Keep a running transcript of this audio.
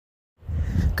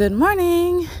Good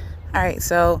morning. All right,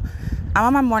 so I'm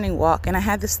on my morning walk and I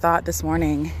had this thought this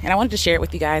morning and I wanted to share it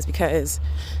with you guys because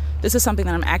this is something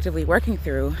that I'm actively working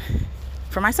through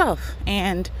for myself.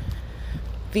 And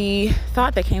the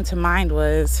thought that came to mind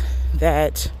was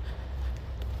that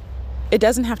it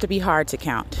doesn't have to be hard to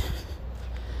count.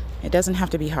 It doesn't have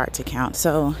to be hard to count.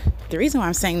 So the reason why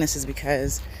I'm saying this is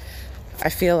because I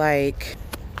feel like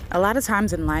a lot of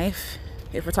times in life,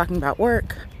 if we're talking about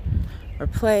work or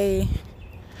play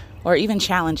or even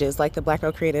challenges like the Black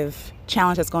Girl Creative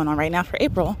Challenge that's going on right now for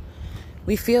April,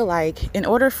 we feel like in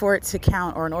order for it to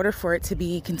count or in order for it to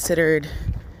be considered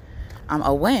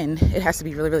a win, it has to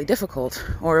be really, really difficult,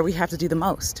 or we have to do the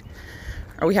most,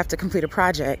 or we have to complete a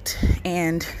project.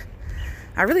 And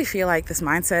I really feel like this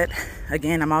mindset,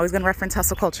 again, I'm always going to reference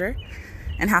hustle culture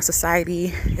and how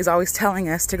society is always telling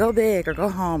us to go big or go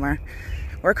home or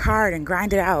work hard and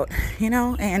grind it out,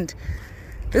 and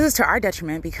this is to our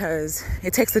detriment because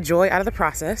it takes the joy out of the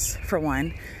process, for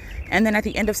one. And then at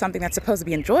the end of something that's supposed to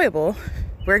be enjoyable,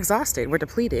 we're exhausted, we're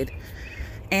depleted.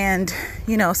 And,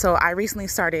 so I recently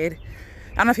started,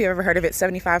 I don't know if you've ever heard of it,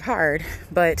 75 Hard,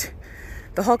 but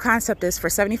the whole concept is for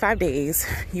 75 days,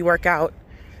 you work out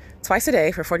twice a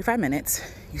day for 45 minutes.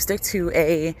 You stick to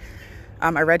a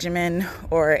regimen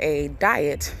or a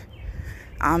diet.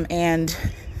 I think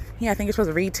you're supposed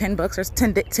to read 10 books or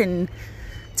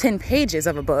 10 pages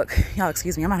of a book. Y'all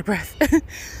excuse me, I'm out of breath.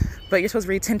 But you're supposed to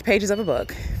read 10 pages of a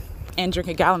book and drink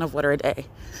a gallon of water a day.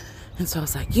 And so I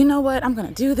was like, you know what? I'm going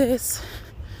to do this.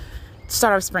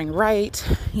 Start off spring right,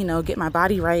 get my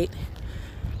body right.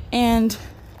 And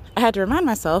I had to remind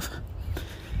myself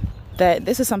that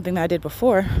this is something that I did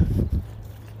before.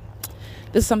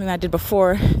 This is something that I did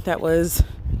before that was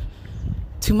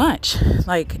too much.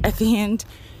 Like at the end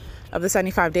of the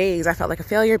 75 days, I felt like a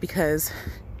failure because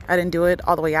I didn't do it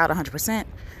all the way out 100%.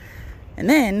 And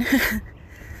then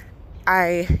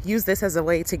I used this as a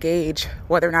way to gauge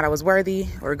whether or not I was worthy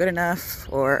or good enough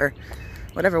or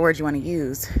whatever word you want to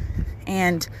use.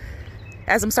 And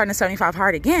as I'm starting to 75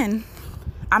 Hard again,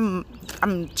 I'm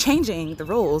changing the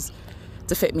rules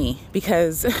to fit me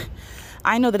because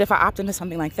I know that if I opt into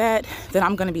something like that, then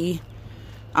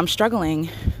I'm struggling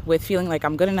with feeling like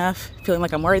I'm good enough, feeling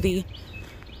like I'm worthy.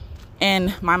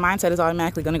 And my mindset is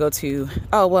automatically going to go to,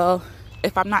 oh, well,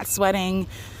 if I'm not sweating,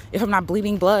 if I'm not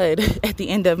bleeding blood at the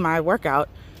end of my workout,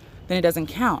 then it doesn't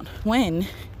count. When,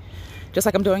 just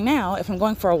like I'm doing now, if I'm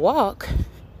going for a walk,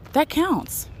 that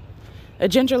counts. A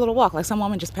ginger little walk, like some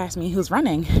woman just passed me who's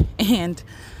running. And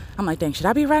I'm like, dang, should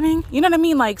I be running? You know what I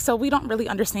mean? So we don't really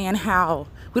we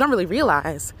don't really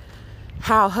realize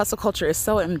how hustle culture is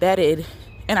so embedded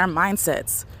in our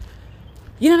mindsets.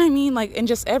 You know what I mean? In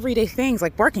just everyday things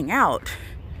like working out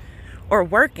or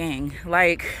working,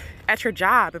 like at your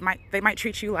job, they might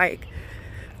treat you like,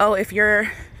 oh, if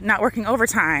you're not working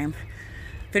overtime,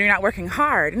 then you're not working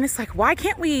hard. And it's like, why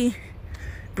can't we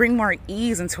bring more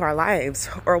ease into our lives?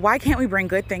 Or why can't we bring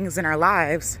good things in our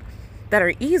lives that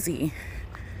are easy?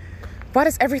 Why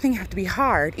does everything have to be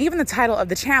hard? Even the title of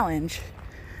the challenge,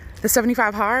 the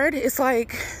 75 Hard, it's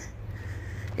like,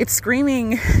 it's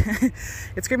screaming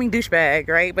douchebag,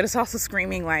 right? But it's also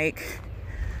screaming like,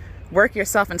 work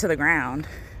yourself into the ground.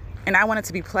 And I want it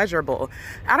to be pleasurable.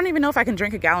 I don't even know if I can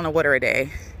drink a gallon of water a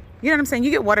day. You know what I'm saying?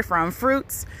 You get water from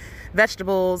fruits,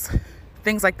 vegetables,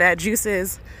 things like that,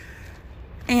 juices.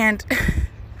 And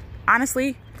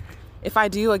honestly, if I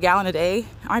do a gallon a day,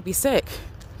 I might be sick.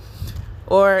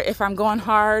 Or if I'm going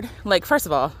hard, first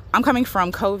of all, I'm coming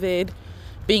from COVID,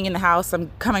 being in the house.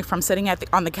 I'm coming from sitting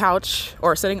on the couch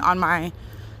or sitting at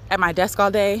my desk all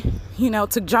day,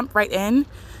 to jump right in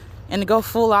and to go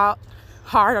full out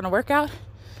hard on a workout.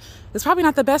 It's probably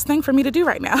not the best thing for me to do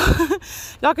right now.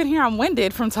 Y'all can hear I'm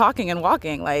winded from talking and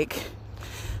walking.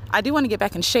 I do want to get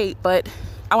back in shape, but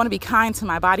I want to be kind to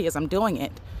my body as I'm doing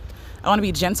it. I want to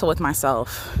be gentle with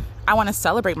myself. I want to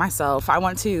celebrate myself. I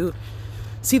want to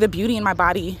see the beauty in my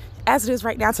body as it is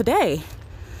right now today,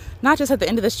 not just at the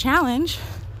end of this challenge.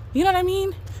 You know what I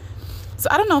mean? So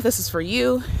I don't know if this is for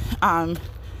you.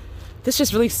 This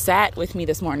just really sat with me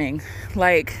this morning.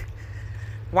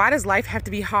 Why does life have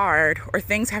to be hard or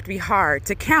things have to be hard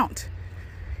to count?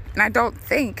 And I don't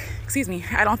think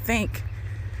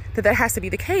that has to be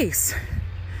the case.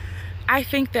 I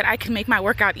think that I can make my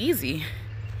workout easy,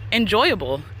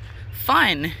 enjoyable,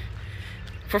 fun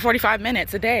for 45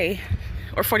 minutes a day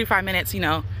or 45 minutes,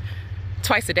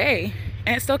 twice a day,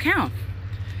 and it still count.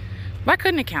 Why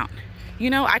couldn't it count?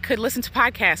 I could listen to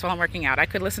podcasts while I'm working out. I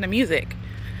could listen to music.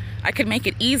 I could make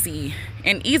it easy.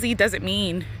 And easy doesn't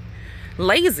mean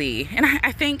lazy. And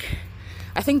I think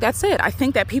that's it. I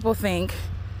think that people think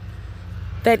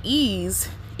that ease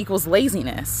equals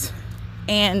laziness.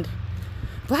 And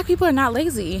Black people are not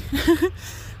lazy.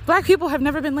 Black people have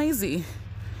never been lazy.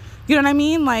 You know what I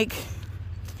mean? Like,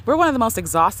 we're one of the most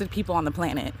exhausted people on the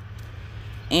planet.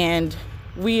 And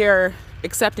we are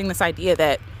accepting this idea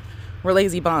that we're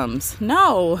lazy bums.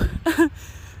 No.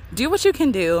 Do what you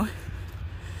can do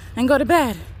and go to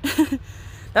bed.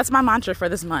 That's my mantra for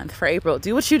this month, for April.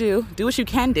 Do what you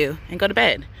can do, and go to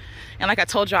bed. And like I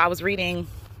told you, I was reading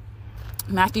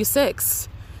Matthew 6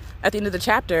 at the end of the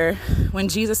chapter when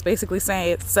Jesus basically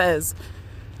says,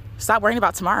 stop worrying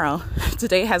about tomorrow.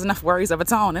 Today has enough worries of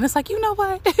its own. And it's like, you know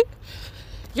what?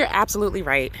 You're absolutely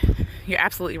right. You're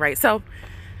absolutely right. So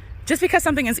just because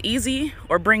something is easy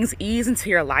or brings ease into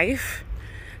your life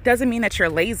doesn't mean that you're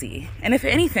lazy. And if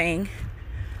anything,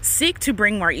 seek to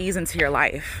bring more ease into your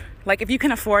life. Like, if you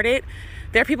can afford it,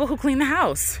 there are people who clean the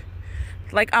house.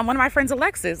 Like, one of my friends,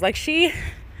 Alexis, like, she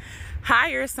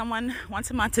hires someone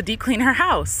once a month to deep clean her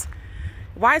house.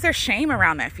 Why is there shame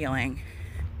around that feeling?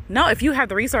 No, if you have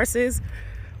the resources,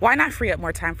 why not free up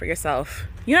more time for yourself?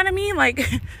 You know what I mean? Like,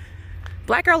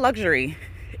 Black girl luxury,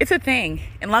 it's a thing.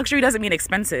 And luxury doesn't mean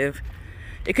expensive.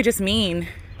 It could just mean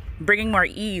bringing more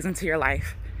ease into your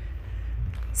life.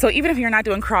 So even if you're not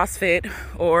doing CrossFit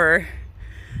or,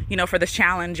 you know, for this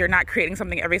challenge, you're not creating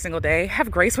something every single day, have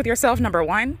grace with yourself, number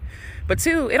one. But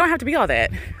two, it don't have to be all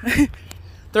that.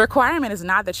 The requirement is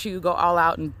not that you go all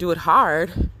out and do it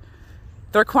hard.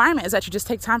 The requirement is that you just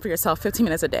take time for yourself, 15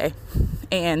 minutes a day.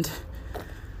 And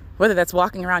whether that's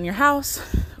walking around your house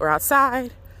or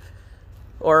outside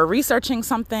or researching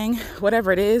something,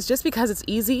 whatever it is, just because it's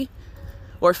easy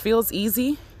or feels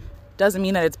easy doesn't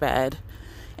mean that it's bad.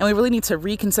 And we really need to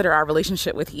reconsider our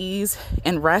relationship with ease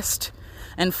and rest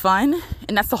and fun.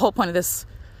 And that's the whole point of this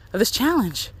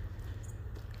challenge.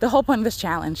 The whole point of this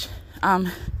challenge.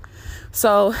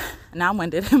 So now I'm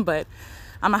winded, but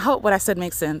I hope what I said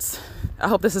makes sense. I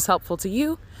hope this is helpful to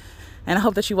you. And I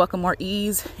hope that you welcome more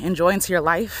ease and joy into your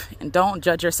life. And don't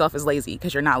judge yourself as lazy,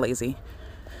 because you're not lazy.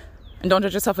 And don't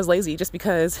judge yourself as lazy just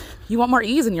because you want more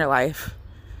ease in your life.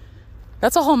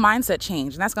 That's a whole mindset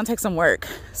change, and that's going to take some work.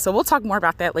 So we'll talk more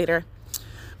about that later.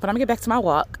 But I'm going to get back to my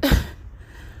walk.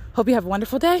 Hope you have a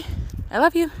wonderful day. I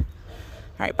love you. All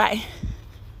right, bye.